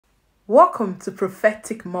Welcome to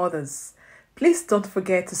Prophetic Mothers. Please don't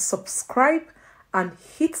forget to subscribe and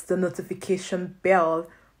hit the notification bell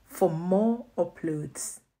for more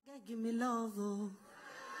uploads. Give me love, oh.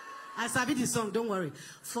 I sabi the song, don't worry.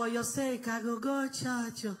 For your sake, I go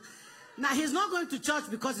church. Oh. Now, he's not going to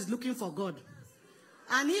church because he's looking for God.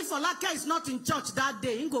 And if Olaka is not in church that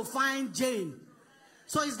day, he go find Jane.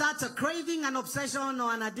 So is that a craving, an obsession,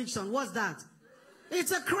 or an addiction? What's that?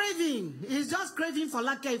 It's a craving. He's just craving for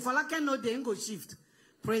Olaka. If Olaka no day, he go shift.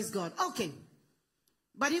 Praise God. Okay.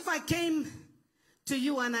 But if I came to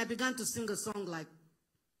you and I began to sing a song like,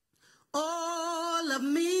 all of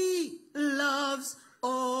me loves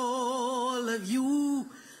all of you.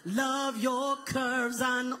 Love your curves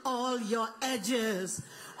and all your edges,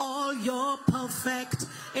 all your perfect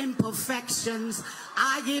imperfections.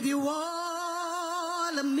 I give you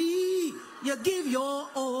all of me. You give your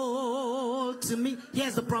all to me.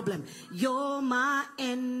 Here's the problem. You're my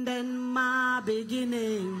end and my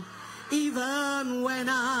beginning. Even when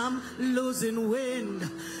I'm losing wind,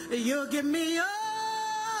 you give me all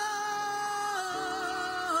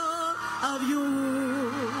of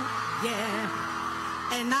you. Yeah.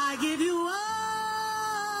 And I give you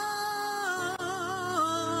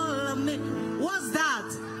all of me. What's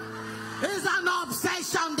that? It's an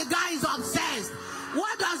obsession. The guy is obsessed.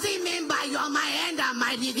 What does he mean by you're my end and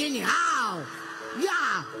my beginning? How?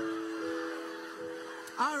 Yeah.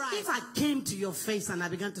 All right. If I came to your face and I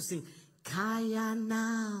began to sing, Kaya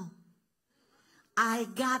now, I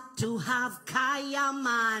got to have Kaya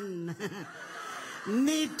man.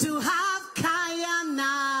 Need to have Kaya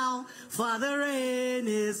now, for the rain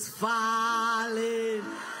is falling.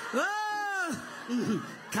 Oh,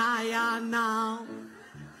 Kaya now,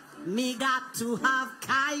 me got to have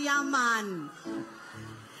Kaya man.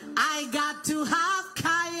 I got to have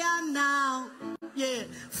Kaya now, yeah,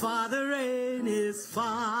 for the rain is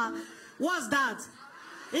far. What's that?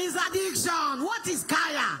 It's addiction. What is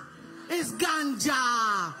Kaya? It's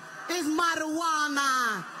ganja. It's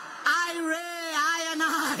marijuana. I and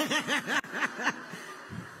I.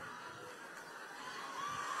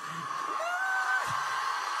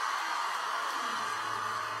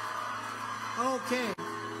 Okay.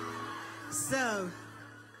 So,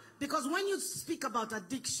 because when you speak about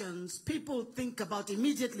addictions, people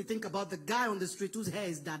immediately think about the guy on the street whose hair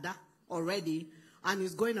is dada already and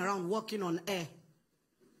is going around walking on air.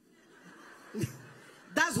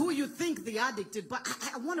 That's who you think the addict is. But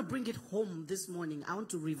I want to bring it home this morning. I want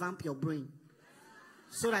to revamp your brain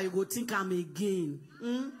so that you go think I'm again.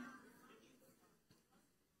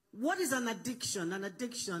 What is an addiction? An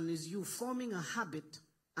addiction is you forming a habit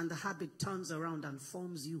and the habit turns around and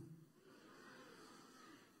forms you.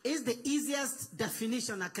 It's the easiest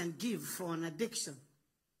definition I can give for an addiction.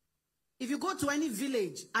 If you go to any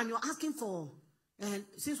village and you're asking for,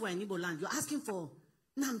 since we're in Igbo land, you're asking for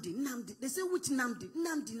Namdi. They say, which Namdi?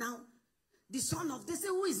 Namdi now. The son of, they say,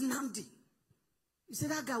 who is Namdi? You say,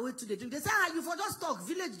 that guy went to the drink. They say, you for just talk,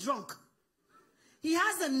 village drunk. He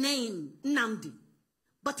has a name, Namdi.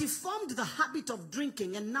 But he formed the habit of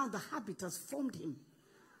drinking, and now the habit has formed him.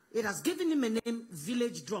 It has given him a name,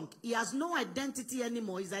 village drunk. He has no identity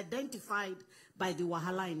anymore. He's identified by the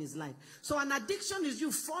wahala in his life. So an addiction is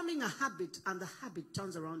you forming a habit, and the habit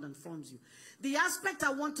turns around and forms you. The aspect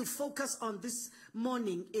I want to focus on this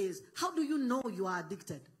morning is, how do you know you are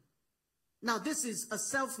addicted? Now, this is a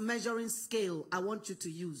self-measuring scale I want you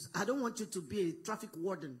to use. I don't want you to be a traffic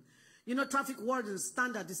warden. You know, traffic wardens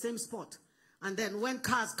stand at the same spot. And then when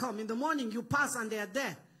cars come in the morning, you pass and they are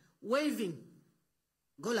there, waving.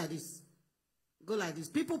 Go like this. Go like this.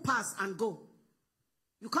 People pass and go.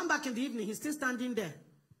 You come back in the evening, he's still standing there.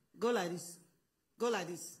 Go like this. Go like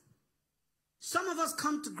this. Some of us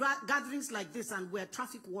come to gatherings like this and we're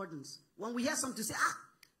traffic wardens. When we hear something, say,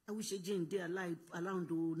 I wish Jane did alive around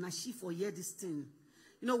to Nashi for hear this thing.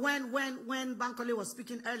 You know, when Bankole was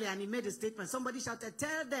speaking earlier and he made a statement, somebody shouted,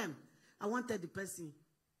 tell them. I wanted the person.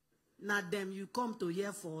 Not them you come to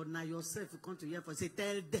hear for, now yourself you come to hear for. Say,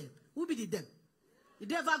 tell them. Who be the them? You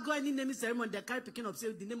never go any naming ceremony, they carry picking up,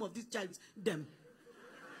 say the name of this child is them.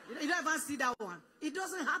 You don't ever see that one. It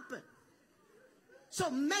doesn't happen. So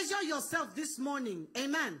measure yourself this morning.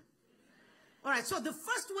 Amen. All right, so the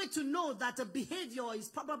first way to know that a behavior is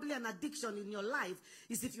probably an addiction in your life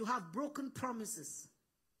is if you have broken promises.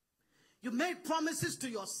 You made promises to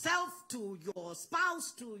yourself, to your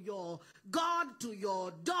spouse, to your God, to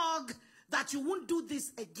your dog, that you won't do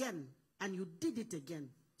this again, and you did it again.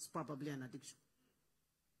 It's probably an addiction.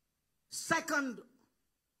 Second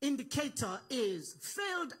indicator is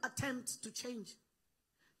failed attempts to change.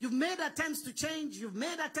 You've made attempts to change. You've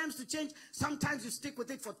made attempts to change. Sometimes you stick with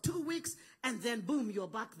it for 2 weeks and then boom, you're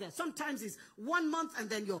back there. Sometimes it's 1 month and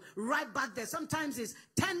then you're right back there. Sometimes it's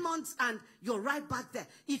 10 months and you're right back there.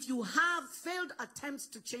 If you have failed attempts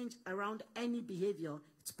to change around any behavior,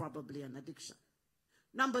 it's probably an addiction.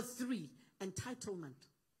 Number 3, entitlement.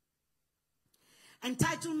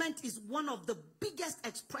 Entitlement is one of the biggest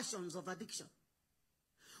expressions of addiction.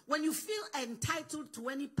 When you feel entitled to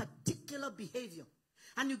any particular behavior,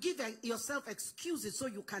 and you give yourself excuses so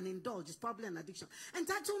you can indulge, it's probably an addiction.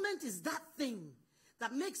 Entitlement is that thing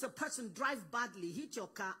that makes a person drive badly, hit your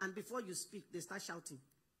car, and before you speak, they start shouting.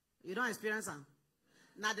 You don't experience that?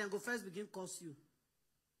 Now then go first begin curse you.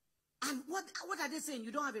 And what are they saying?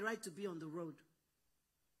 You don't have a right to be on the road.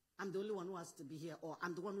 I'm the only one who has to be here, or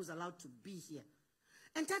I'm the one who's allowed to be here.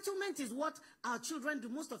 Entitlement is what our children do.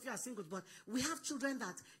 Most of you are singles, but we have children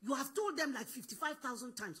that you have told them like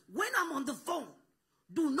 55,000 times, when I'm on the phone,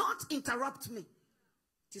 do not interrupt me.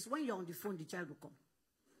 It is when you're on the phone, the child will come.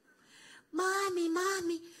 Mommy,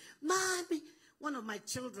 mommy, mommy. One of my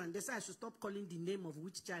children, they say I should stop calling the name of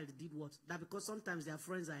which child did what. That because sometimes their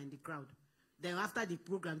friends are in the crowd. Then after the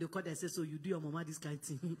program, they call and say, so you do your mama this kind of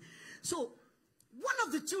thing. So one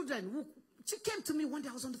of the children, she came to me one day,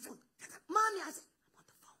 I was on the phone. Mommy, I said, I'm on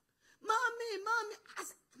the phone. Mommy, mommy, I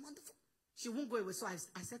said, I'm on the phone. She won't go away. So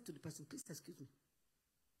I said to the person, please excuse me.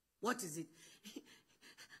 What is it?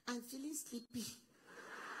 I'm feeling sleepy.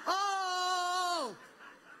 Oh,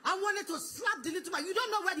 I wanted to slap the little man. You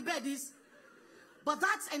don't know where the bed is. But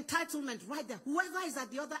that's entitlement right there. Whoever is at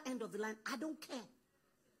the other end of the line, I don't care.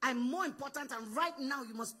 I'm more important, and right now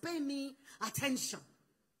you must pay me attention.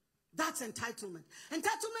 That's entitlement.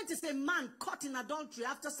 Entitlement is a man caught in adultery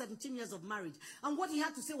after 17 years of marriage. And what he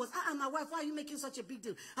had to say was, my wife, why are you making such a big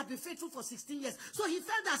deal? I've been faithful for 16 years. So he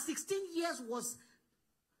felt that 16 years was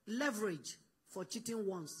leverage for cheating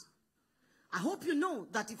once. I hope you know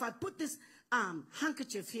that if I put this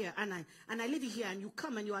handkerchief here and I leave it here and you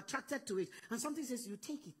come and you're attracted to it and something says you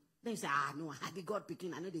take it, then you say, no, I be God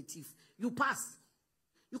picking, I know the thief. You pass.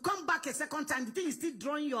 You come back a second time, the thing is still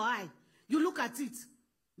drawing your eye. You look at it.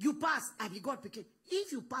 You pass, I be God picking.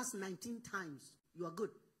 If you pass 19 times, you are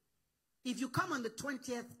good. If you come on the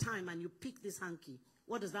 20th time and you pick this hanky,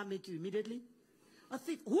 what does that make you immediately? A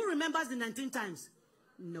thief. Who remembers the 19 times?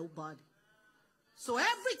 Nobody. So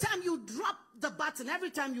every time you drop the button,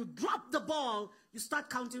 every time you drop the ball, you start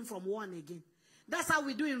counting from 1 again. That's how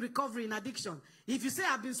we do in recovery in addiction. If you say,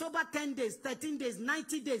 I've been sober 10 days, 13 days,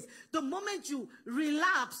 90 days, the moment you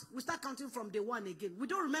relapse, we start counting from day 1 again. We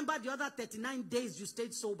don't remember the other 39 days you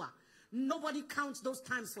stayed sober. Nobody counts those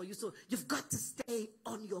times for you. So you've got to stay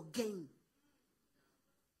on your game.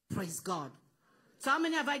 Praise God. So how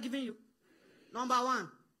many have I given you? Number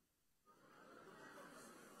 1.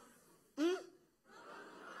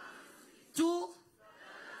 2.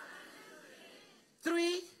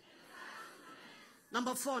 3.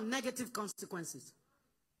 Number 4, negative consequences.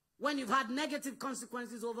 When you've had negative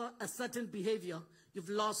consequences over a certain behavior, you've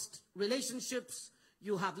lost relationships,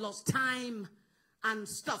 you have lost time and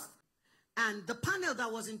stuff. And the panel that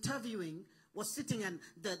was interviewing was sitting, and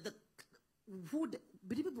the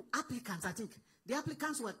applicants, I think, the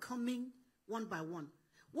applicants were coming one by one.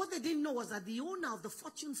 What they didn't know was that the owner of the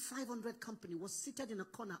Fortune 500 company was seated in a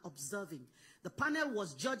corner observing. The panel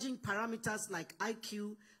was judging parameters like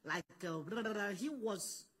IQ, like he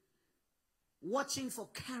was watching for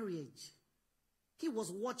carriage. He was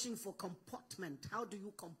watching for comportment. How do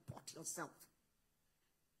you comport yourself?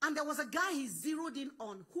 And there was a guy he zeroed in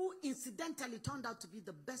on who incidentally turned out to be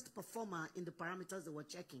the best performer in the parameters they were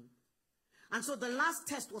checking. And so the last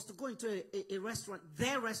test was to go into a restaurant,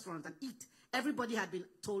 their restaurant, and eat. Everybody had been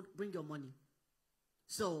told, bring your money.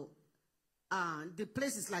 So the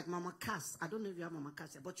place is like Mama Cass. I don't know if you have Mama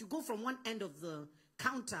Cass here, but you go from one end of the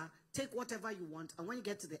counter, take whatever you want, and when you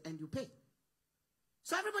get to the end, you pay.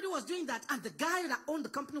 So everybody was doing that, and the guy that owned the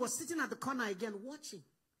company was sitting at the corner again watching.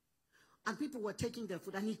 And people were taking their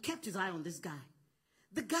food, and he kept his eye on this guy.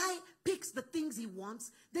 The guy picks the things he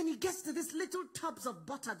wants, then he gets to this little tubs of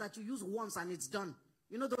butter that you use once and it's done.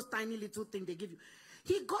 You know those tiny little things they give you.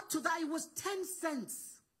 He got to that, it was 10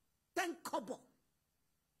 cents, 10 kobo.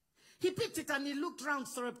 He picked it and he looked around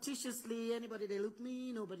surreptitiously. Anybody they look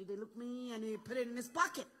me, nobody they look me, and he put it in his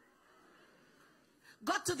pocket.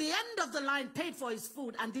 Got to the end of the line, paid for his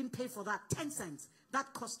food and didn't pay for that, 10 cents.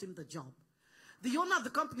 That cost him the job. The owner of the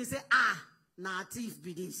company said, nah, thief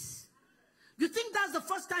be this. You think that's the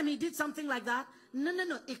first time he did something like that? No.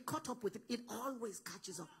 It caught up with him. It always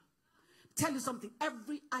catches up. Tell you something.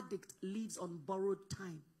 Every addict lives on borrowed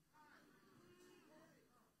time.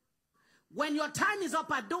 When your time is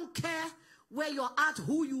up, I don't care where you're at,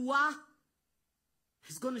 who you are,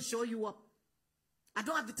 he's going to show you up. I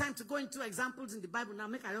don't have the time to go into examples in the Bible now.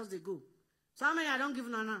 Make I just go. So how many I don't give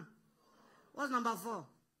now? What's number 4?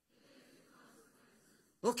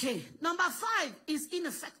 Okay. Number 5 is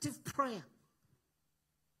ineffective prayer.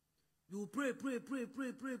 You pray.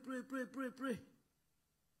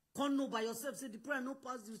 Can't know by yourself. Say the prayer no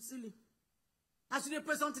pass the ceiling. As they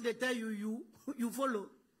pray something, they tell you follow.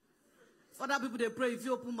 For other people, they pray if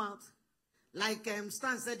you open mouth. Like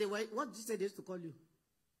Stan said, they were, what did you say they used to call you?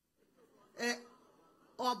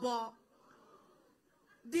 Obo.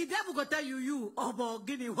 The devil will tell you, Obo,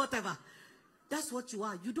 Guinea, whatever. That's what you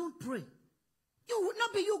are. You don't pray. You would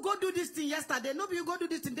not be you go do this thing yesterday. Not be you go do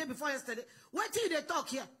this thing day before yesterday. Wait till they talk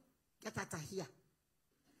here. Get out of here.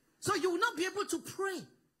 So you will not be able to pray.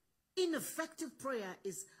 Ineffective prayer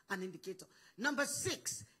is an indicator. Number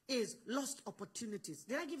 6 is lost opportunities.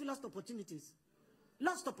 Did I give you lost opportunities?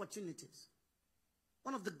 Lost opportunities.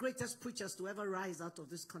 One of the greatest preachers to ever rise out of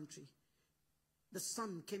this country, the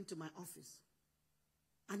son came to my office.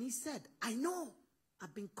 And he said, I know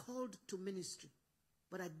I've been called to ministry,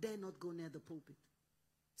 but I dare not go near the pulpit.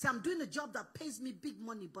 See, I'm doing a job that pays me big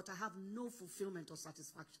money, but I have no fulfillment or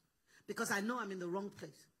satisfaction because I know I'm in the wrong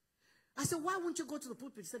place. I said, why won't you go to the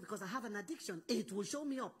pulpit? He said, because I have an addiction. It will show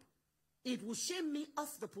me up. It will shame me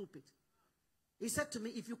off the pulpit. He said to me,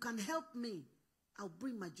 if you can help me, I'll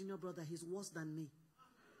bring my junior brother. He's worse than me.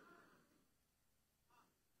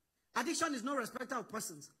 Addiction is no respecter of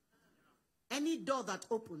persons. Any door that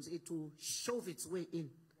opens, it will shove its way in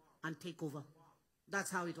and take over.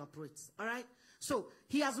 That's how it operates. All right? So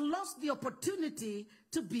he has lost the opportunity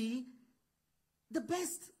to be the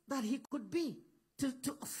best that he could be.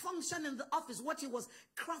 To function in the office, what he was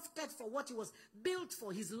crafted for, what he was built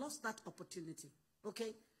for. He's lost that opportunity.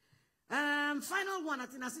 Okay? Final one, I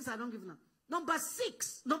think, since I don't give now. Number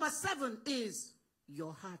 7 is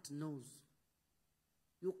your heart knows.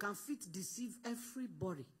 You can fit deceive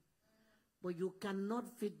everybody, but you cannot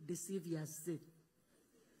fit deceive yourself.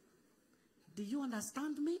 Do you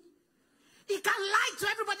understand me? He can lie to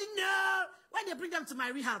everybody. No. When they bring them to my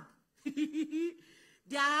rehab,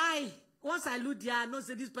 their eye. Once I look there, I know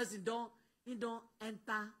say this person don't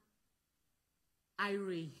enter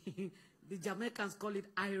IRA. The Jamaicans call it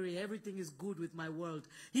IRA. Everything is good with my world.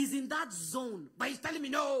 He's in that zone, but he's telling me,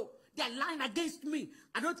 no, they're lying against me.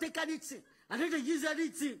 I don't take anything. I don't use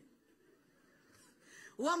anything.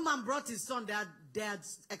 One man brought his son. They had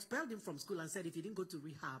expelled him from school and said if he didn't go to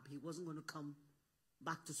rehab, he wasn't going to come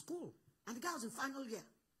back to school. And the guy was in final year.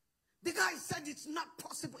 The guy said it's not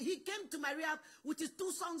possible. He came to my rehab with his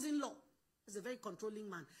 2 sons-in-law. He's a very controlling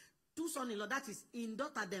man. 2 sons-in-law, that is, in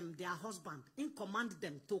daughter them, their husband, in command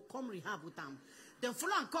them to come rehab with them. Then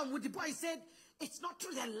follow and come with the boy. He said, it's not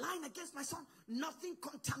true. They're lying against my son. Nothing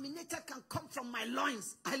contaminated can come from my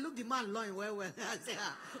loins. I look the man loin well. I say,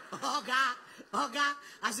 Oga,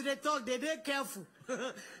 as they talk, they careful.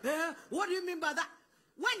 What do you mean by that?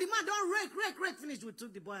 When the man don't rake finish, we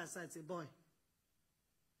took the boy aside and say, boy,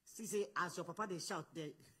 see, say, as your papa, they shout there,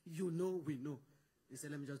 you know, we know. He said,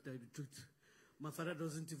 let me just tell you the truth. My father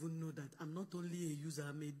doesn't even know that I'm not only a user,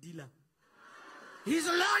 I'm a dealer. His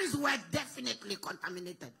loins were definitely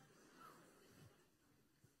contaminated.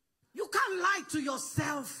 You can't lie to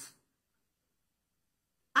yourself.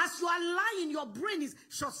 As you are lying, your brain is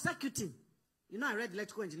short-circuiting. You know, I read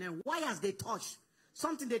electrical engineering. Wires they touch.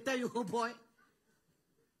 Something they tell you, oh boy.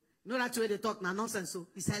 You know that's the way they talk now, nonsense. So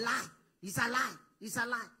it's a lie. It's a lie. It's a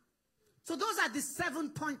lie. So those are the 7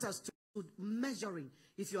 pointers to measuring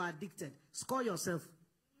if you are addicted. Score yourself.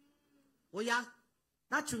 Oh yeah?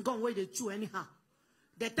 That chewing gum where they chew anyhow.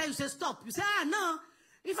 They tell you, say stop. You say, no.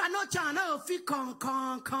 If I not chew, I know if you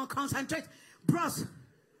concentrate. Bros.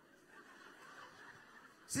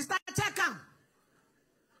 Sister, check out.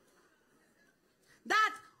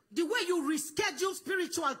 That, the way you reschedule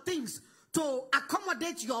spiritual things to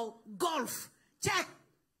accommodate your golf. Check.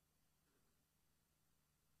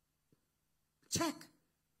 Check.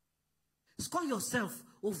 Score yourself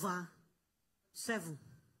over 7.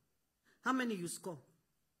 How many you score?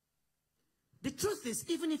 The truth is,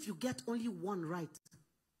 even if you get only 1 right,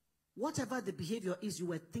 whatever the behavior is you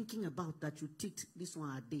were thinking about that you ticked this one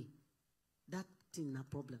a day, that thing, a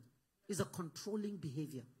problem, is a controlling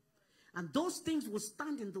behavior. And those things will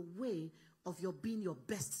stand in the way of your being your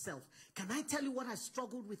best self. Can I tell you what I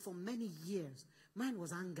struggled with for many years? Mine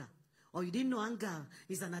was anger. Or you didn't know anger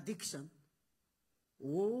is an addiction.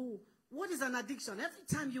 Oh, what is an addiction? Every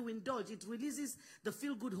time you indulge, it releases the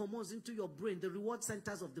feel-good hormones into your brain, the reward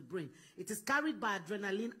centers of the brain. It is carried by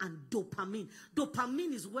adrenaline and dopamine.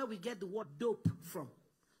 Dopamine is where we get the word dope from.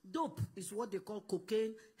 Dope is what they call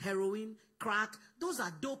cocaine, heroin, crack. Those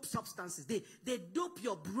are dope substances. They dope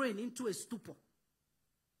your brain into a stupor.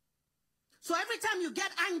 So every time you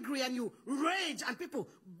get angry and you rage and people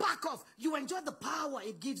back off, you enjoy the power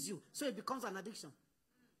it gives you. So it becomes an addiction.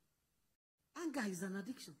 Anger is an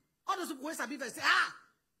addiction. All those people who say,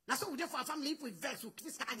 that's what we do for our family if we vex, we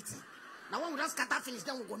scatter. Now when we just scatter finish,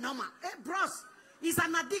 then we go normal. Hey, bros, it's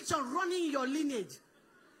an addiction running in your lineage.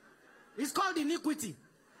 It's called iniquity.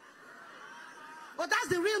 But that's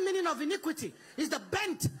the real meaning of iniquity. It's the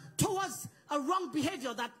bent towards a wrong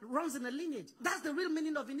behavior that runs in a lineage. That's the real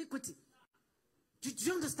meaning of iniquity. Do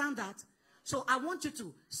you understand that? So I want you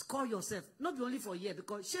to score yourself. Not only for a year,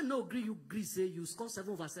 because she no agree you agree say you score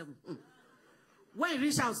 7/7. When you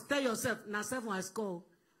reach out, tell yourself, now 7 I score.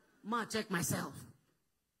 Ma, check myself.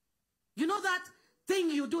 You know that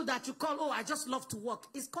thing you do that you call, oh, I just love to work.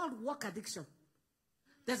 It's called work addiction.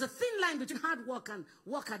 There's a thin line between hard work and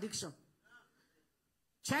work addiction.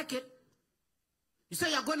 Check it. You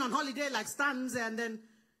say you're going on holiday like Stan's and then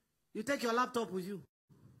you take your laptop with you.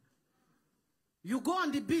 You go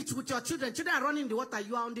on the beach with your children. Children are running in the water.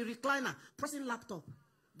 You are on the recliner, pressing laptop.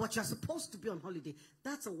 But you're supposed to be on holiday.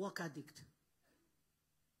 That's a work addict.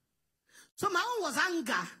 So my own was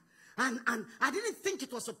anger. And I didn't think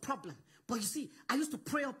it was a problem. But you see, I used to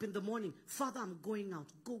pray up in the morning. Father, I'm going out.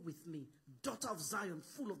 Go with me. Daughter of Zion,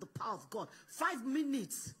 full of the power of God. 5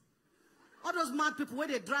 minutes. All those mad people, where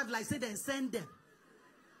they drive like say they send them.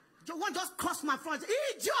 One just crossed my front.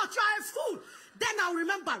 Idiot, you're a fool. Then I'll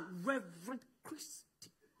remember, Reverend Christy.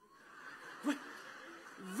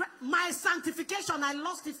 My sanctification, I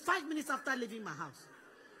lost it 5 minutes after leaving my house.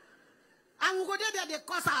 And we go there, they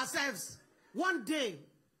curse ourselves. One day,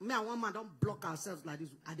 me and one man don't block ourselves like this.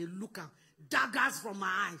 And they look out, daggers from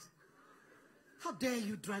my eyes. How dare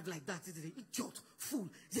you drive like that? Idiot, fool.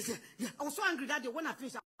 Yeah. I was so angry that day. When I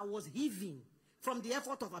finished, I was heaving from the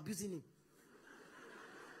effort of abusing him.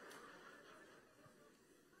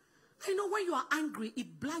 You know, when you are angry,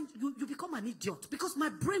 it blinds you. You become an idiot. Because my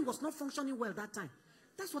brain was not functioning well that time.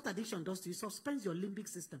 That's what addiction does to you. It suspends your limbic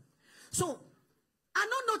system. So, I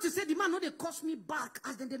don't know to say the man, no, they cost me back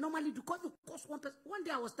as they normally do. Because you cost one person. One day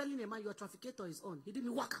I was telling a man, your trafficator is on. He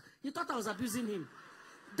didn't work. He thought I was abusing him.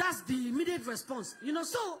 That's the immediate response. You know,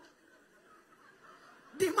 so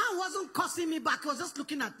the man wasn't cursing me back. He was just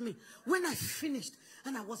looking at me. When I finished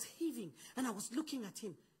and I was heaving and I was looking at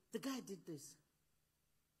him, the guy did this.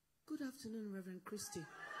 Good afternoon, Reverend Christy. Yay!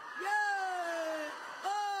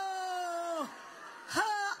 Oh,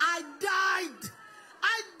 I died.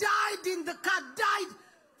 I died in the car, died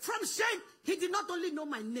from shame. He did not only know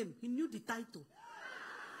my name, he knew the title.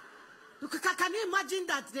 Can you imagine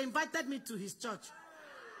that they invited me to his church?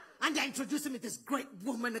 And they're introducing me this great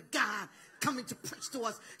woman of God coming to preach to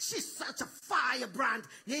us. She's such a firebrand.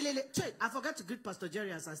 I forgot to greet Pastor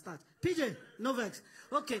Jerry as I start. PJ, no vex.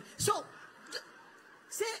 Okay, so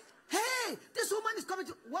say, hey, this woman is coming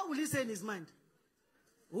to. What will he say in his mind?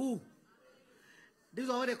 Oh, this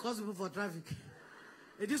is what they call people for traffic.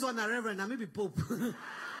 This one a reverend, and maybe Pope.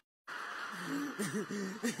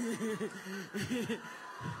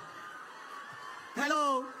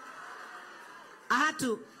 Hello. I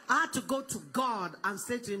had to go to God and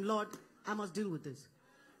say to him, Lord, I must deal with this.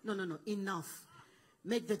 No, enough.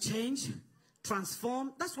 Make the change,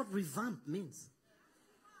 transform. That's what revamp means.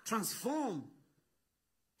 Transform,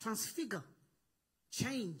 transfigure,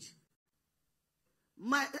 change.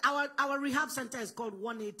 Our rehab center is called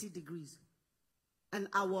 180 degrees. And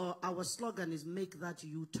our slogan is make that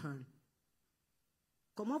U-turn.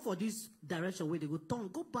 Come on for this direction where they go turn.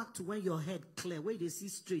 Go back to when your head clear, where they see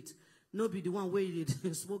straight. No be the one where you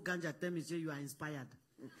smoke ganja, tell me say you are inspired.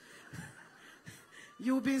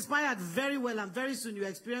 You will be inspired very well, and very soon you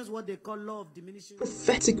experience what they call law of diminishing.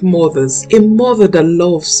 Prophetic Mothers, a mother that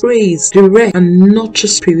loves, prays, direct, and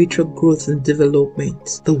nurtures spiritual growth and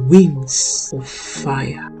development. The wings of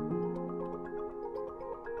fire.